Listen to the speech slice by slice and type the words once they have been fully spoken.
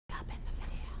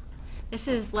This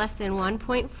is lesson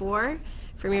 1.4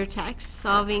 from your text,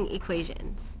 Solving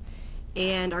Equations.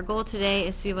 And our goal today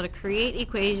is to be able to create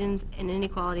equations and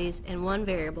inequalities in one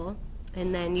variable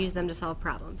and then use them to solve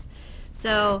problems.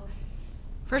 So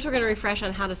first we're going to refresh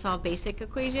on how to solve basic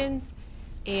equations,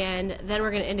 and then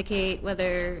we're going to indicate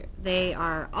whether they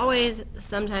are always,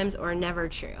 sometimes, or never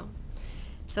true.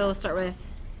 So we'll start with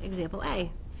example A.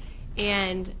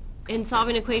 And in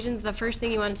solving equations, the first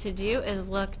thing you want to do is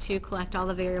look to collect all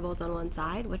the variables on one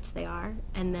side, which they are,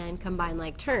 and then combine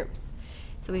like terms.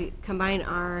 So we combine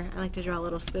I like to draw a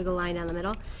little squiggle line down the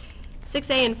middle.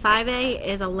 6a and 5a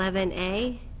is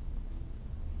 11a.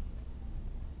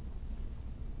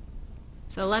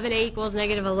 So 11a equals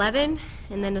negative 11,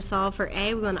 and then to solve for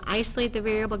a, we want to isolate the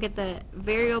variable, get the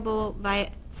variable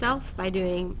by itself by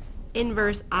doing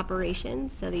inverse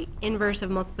operations. So the inverse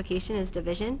of multiplication is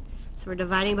division. So we're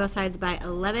dividing both sides by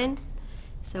 11.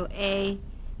 So a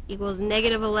equals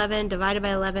negative 11 divided by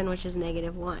 11, which is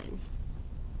negative 1.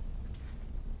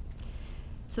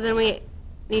 So then we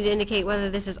need to indicate whether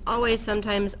this is always,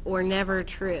 sometimes, or never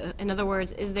true. In other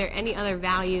words, is there any other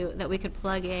value that we could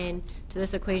plug in to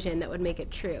this equation that would make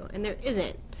it true? And there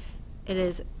isn't. It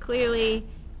is clearly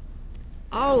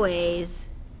always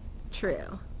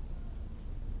true.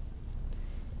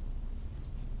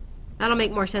 That'll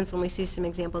make more sense when we see some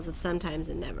examples of sometimes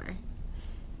and never.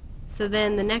 So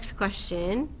then the next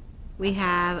question, we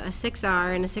have a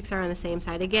 6r and a 6r on the same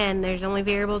side. Again, there's only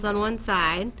variables on one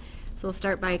side, so we'll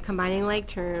start by combining like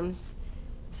terms.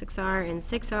 6r and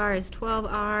 6r is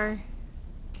 12r.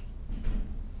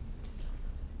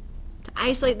 To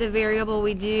isolate the variable,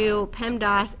 we do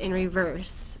PEMDAS in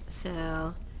reverse.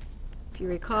 So if you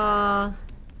recall,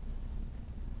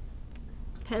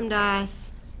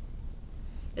 PEMDAS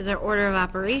is our order of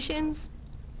operations.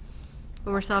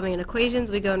 When we're solving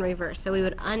equations, we go in reverse. So we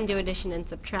would undo addition and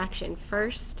subtraction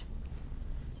first.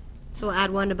 So we'll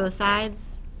add 1 to both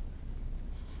sides.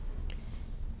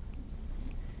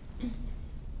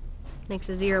 Makes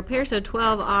a 0 pair, so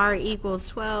 12r equals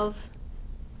 12.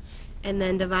 And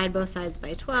then divide both sides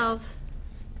by 12.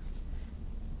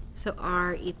 So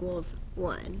r equals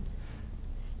 1.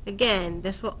 Again,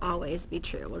 this will always be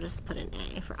true. We'll just put an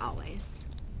A for always.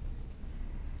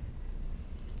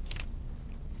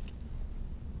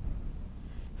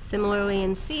 Similarly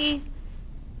in C,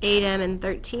 8m and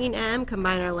 13m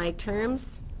combine our like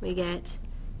terms. We get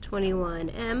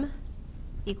 21m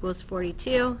equals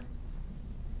 42.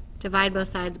 Divide both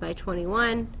sides by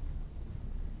 21.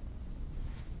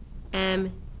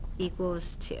 M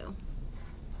equals 2.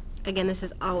 Again, this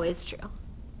is always true.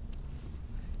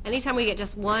 Anytime we get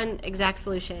just one exact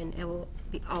solution, it will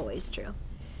be always true.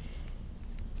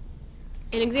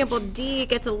 In example D, it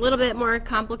gets a little bit more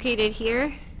complicated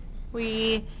here.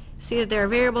 We see that there are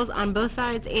variables on both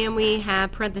sides and we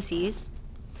have parentheses.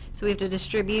 So we have to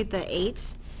distribute the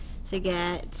 8 to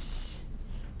get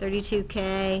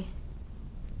 32k.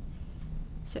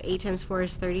 So 8 times 4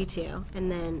 is 32. And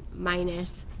then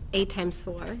minus 8 times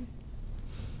 4.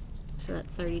 So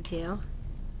that's 32. I'm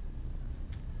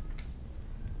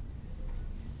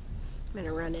going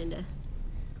to run into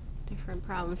different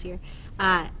problems here.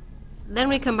 Then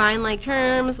we combine like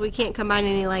terms. We can't combine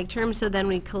any like terms, so then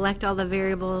we collect all the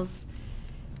variables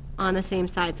on the same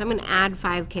side. So I'm going to add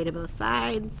 5k to both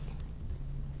sides.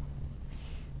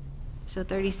 So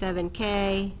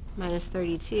 37k minus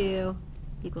 32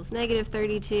 equals negative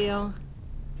 32.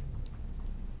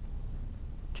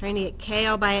 Trying to get k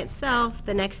all by itself,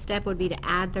 the next step would be to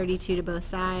add 32 to both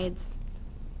sides.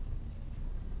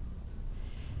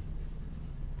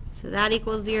 So that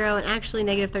equals 0, and actually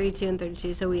negative 32 and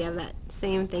 32, so we have that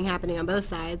same thing happening on both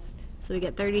sides. So we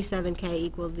get 37k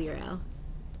equals 0.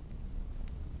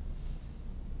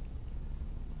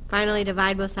 Finally,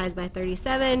 divide both sides by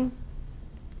 37.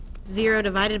 0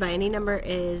 divided by any number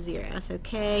is 0, so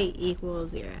k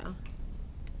equals 0.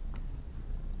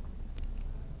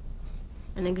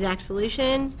 An exact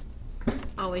solution,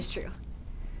 always true.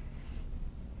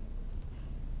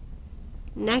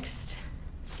 Next,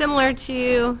 similar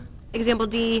to example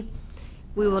D,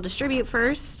 we will distribute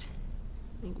first.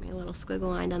 Make my little squiggle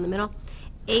line down the middle.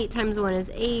 8 times 1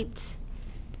 is 8.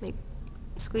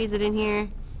 Squeeze it in here.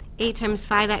 8 times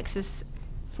 5x is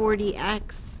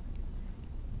 40x.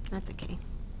 That's okay.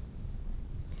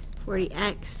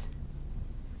 40x.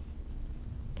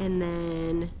 And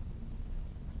then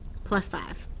plus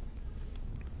 5.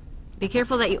 Be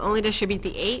careful that you only distribute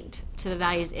the 8 to the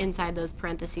values inside those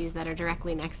parentheses that are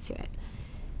directly next to it.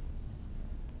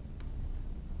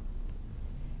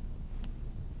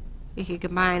 We could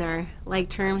combine our like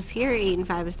terms here. 8 and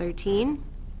 5 is 13.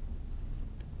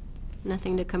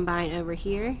 Nothing to combine over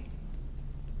here.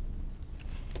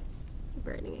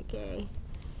 keep writing a K.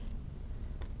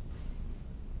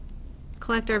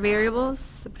 Collect our variables,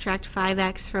 subtract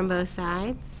 5x from both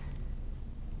sides.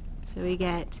 So we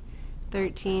get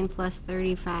 13 plus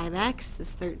 35x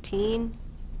is 13.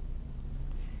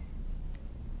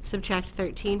 Subtract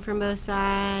 13 from both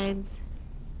sides.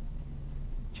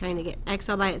 Trying to get x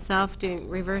all by itself, doing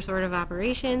reverse order of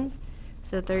operations.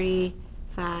 So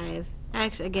 35x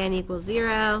again equals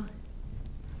 0.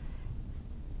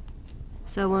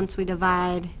 So once we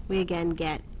divide, we again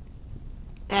get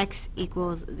x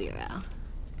equals 0.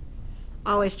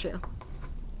 Always true.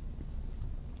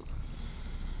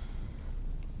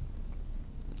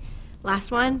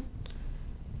 Last one.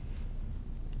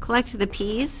 Collect the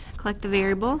p's, collect the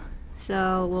variable.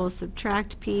 So we'll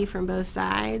subtract p from both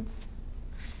sides.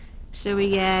 So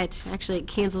we get, actually it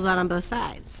cancels out on both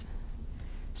sides.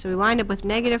 So we wind up with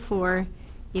 -4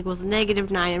 equals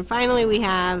 -9. And finally we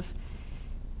have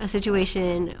a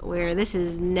situation where this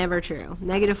is never true.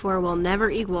 -4 will never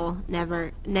equal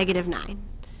 -9.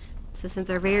 So since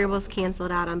our variables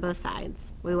canceled out on both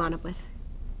sides, we wind up with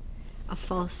a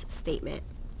false statement.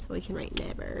 So we can write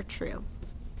never true.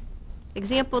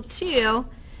 Example 2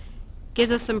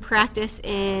 gives us some practice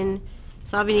in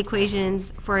solving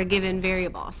equations for a given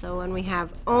variable. So when we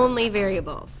have only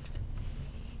variables,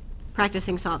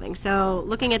 practicing solving. So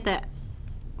looking at the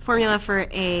formula for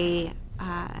a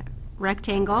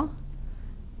rectangle,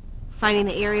 finding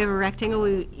the area of a rectangle,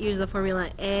 we use the formula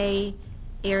A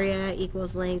area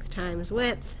equals length times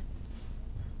width.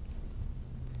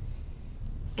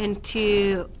 And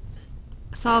to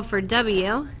solve for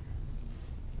W,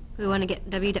 we want to get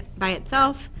W by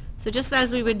itself. So just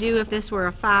as we would do if this were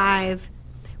a 5,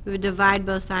 we would divide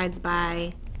both sides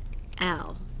by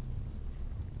L.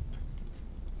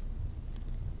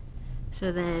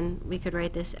 So then we could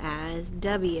write this as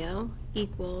W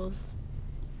equals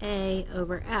A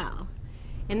over L.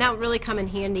 And that would really come in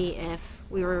handy if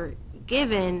we were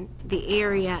given the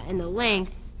area and the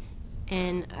length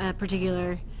in a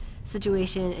particular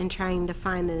situation and trying to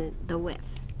find the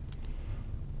width.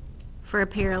 For a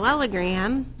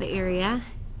parallelogram, the area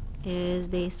is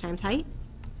base times height.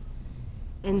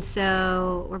 And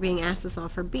so we're being asked to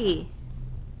solve for B.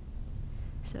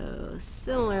 So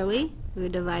similarly, we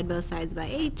would divide both sides by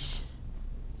H.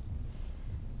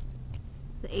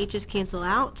 The H's cancel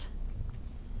out.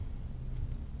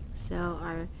 So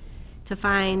to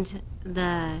find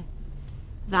the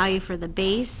value for the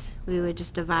base, we would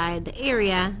just divide the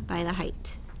area by the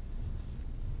height.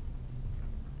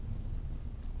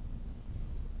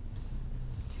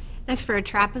 Next, for a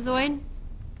trapezoid,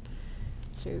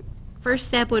 so first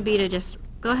step would be to just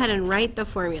go ahead and write the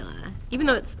formula. Even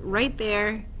though it's right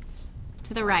there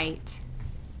to the right,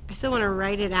 I still want to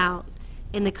write it out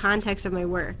in the context of my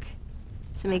work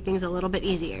to make things a little bit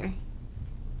easier.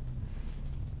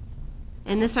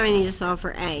 And this time I need to solve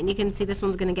for A. And you can see this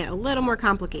one's going to get a little more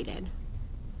complicated.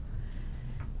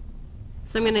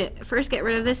 So I'm going to first get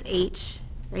rid of this H,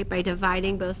 right, by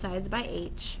dividing both sides by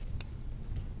H.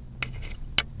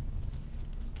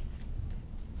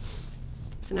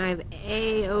 So now I have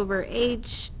A over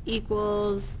H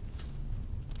equals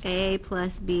A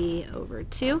plus B over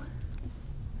 2.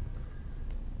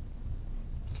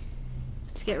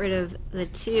 To get rid of the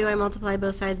 2, I multiply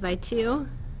both sides by 2.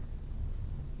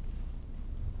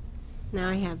 Now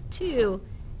I have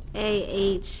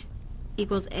 2AH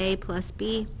equals A plus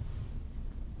B.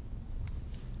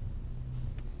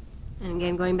 And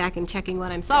again, going back and checking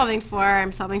what I'm solving for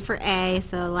A,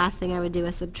 so the last thing I would do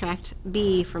is subtract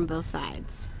B from both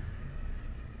sides.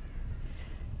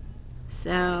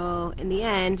 So in the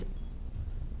end,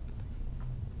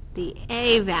 the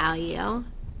A value,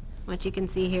 what you can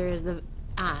see here is the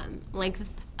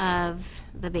length of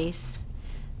the base,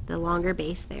 the longer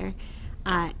base there.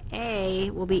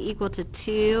 A will be equal to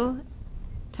 2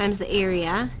 times the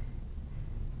area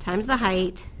times the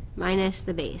height minus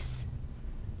the base.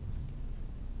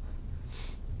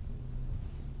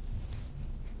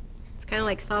 It's kind of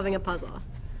like solving a puzzle.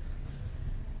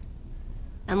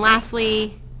 And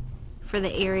lastly, for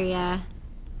the area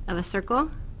of a circle,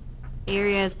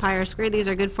 area is pi r squared. These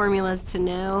are good formulas to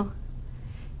know.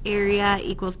 Area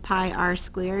equals pi r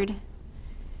squared.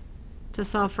 To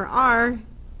solve for r,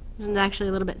 this one's actually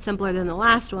a little bit simpler than the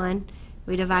last one.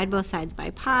 We divide both sides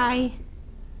by pi.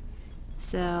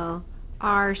 So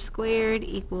r squared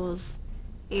equals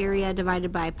area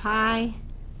divided by pi.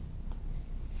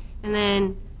 And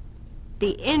then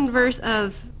the inverse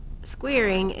of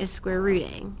squaring is square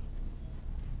rooting.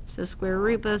 So square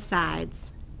root both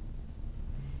sides.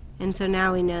 And so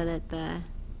now we know that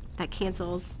that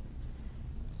cancels.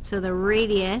 So the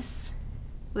radius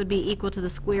would be equal to the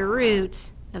square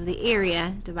root of the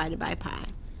area divided by pi.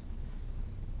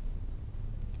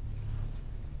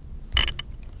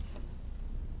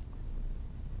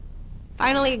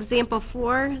 Finally, example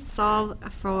 4, solve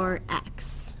for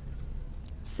x.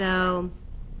 So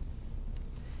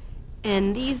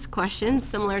in these questions,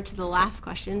 similar to the last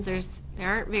questions, there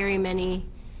aren't very many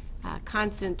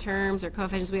constant terms or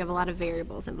coefficients. We have a lot of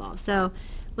variables involved. So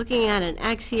looking at an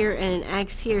x here and an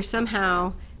x here,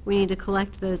 somehow we need to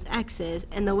collect those x's,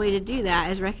 and the way to do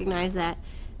that is recognize that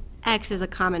x is a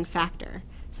common factor.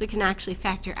 So we can actually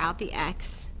factor out the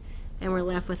x, and we're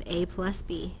left with a plus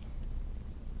b.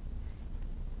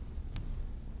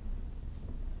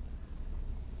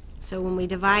 So when we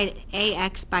divide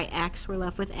ax by x, we're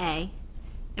left with a,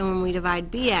 and when we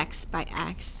divide bx by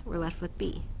x, we're left with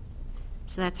b.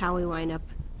 So that's how we wind up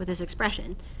with this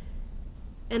expression.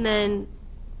 And then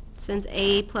since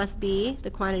a plus b,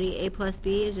 the quantity a plus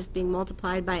b is just being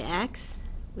multiplied by x,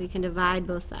 we can divide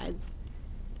both sides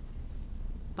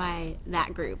by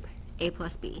that group, a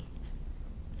plus b.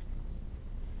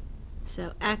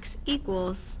 So x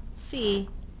equals c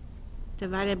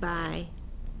divided by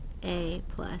a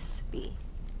plus b.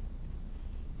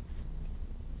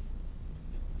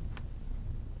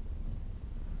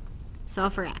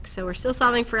 Solve for x. So we're still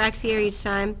solving for x here each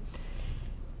time.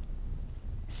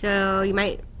 So you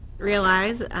might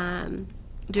realize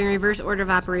doing reverse order of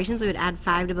operations, we would add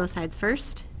 5 to both sides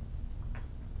first.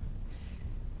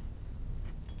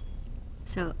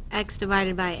 So x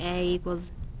divided by a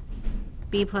equals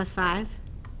b plus 5.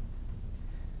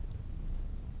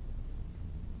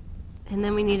 And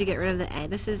then we need to get rid of the a.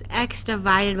 This is x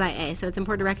divided by a, so it's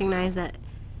important to recognize that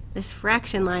this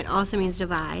fraction line also means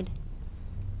divide.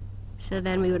 So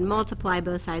then we would multiply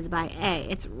both sides by a.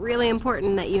 It's really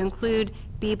important that you include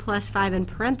b plus 5 in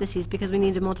parentheses because we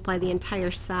need to multiply the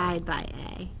entire side by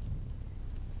a.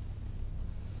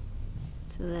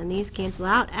 So then these cancel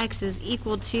out. X is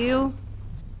equal to,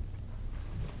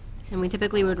 and we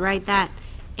typically would write that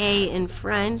a in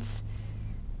front.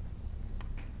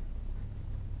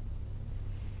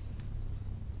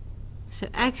 So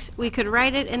x, we could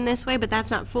write it in this way, but that's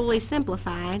not fully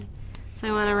simplified. So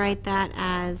I want to write that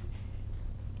as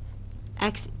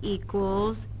x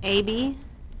equals ab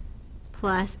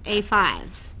plus a5.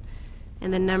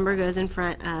 And the number goes in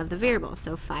front of the variable,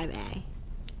 so 5a.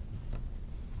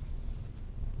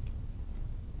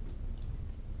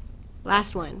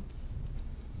 Last one.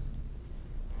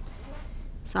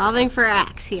 Solving for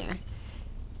x here.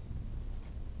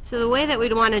 So the way that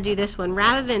we'd want to do this one,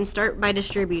 rather than start by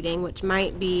distributing, which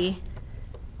might be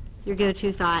your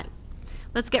go-to thought,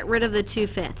 let's get rid of the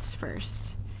 2/5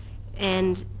 first.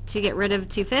 And to get rid of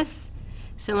 2/5,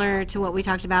 similar to what we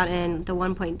talked about in the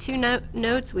 1.2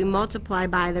 notes, we multiply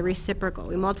by the reciprocal.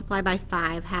 We multiply by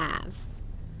 5/2.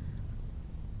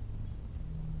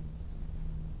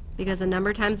 Because the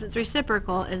number times its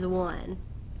reciprocal is 1.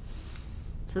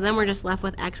 So then we're just left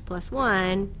with x plus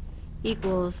 1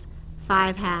 equals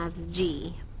 5/2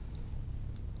 g.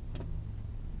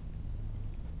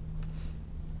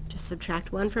 Just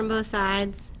subtract 1 from both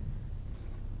sides.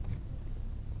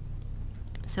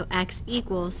 So x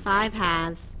equals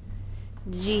 5/2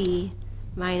 g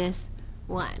minus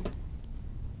 1.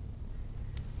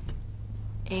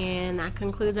 And that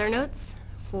concludes our notes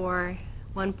for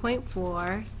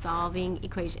 1.4 solving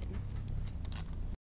equations.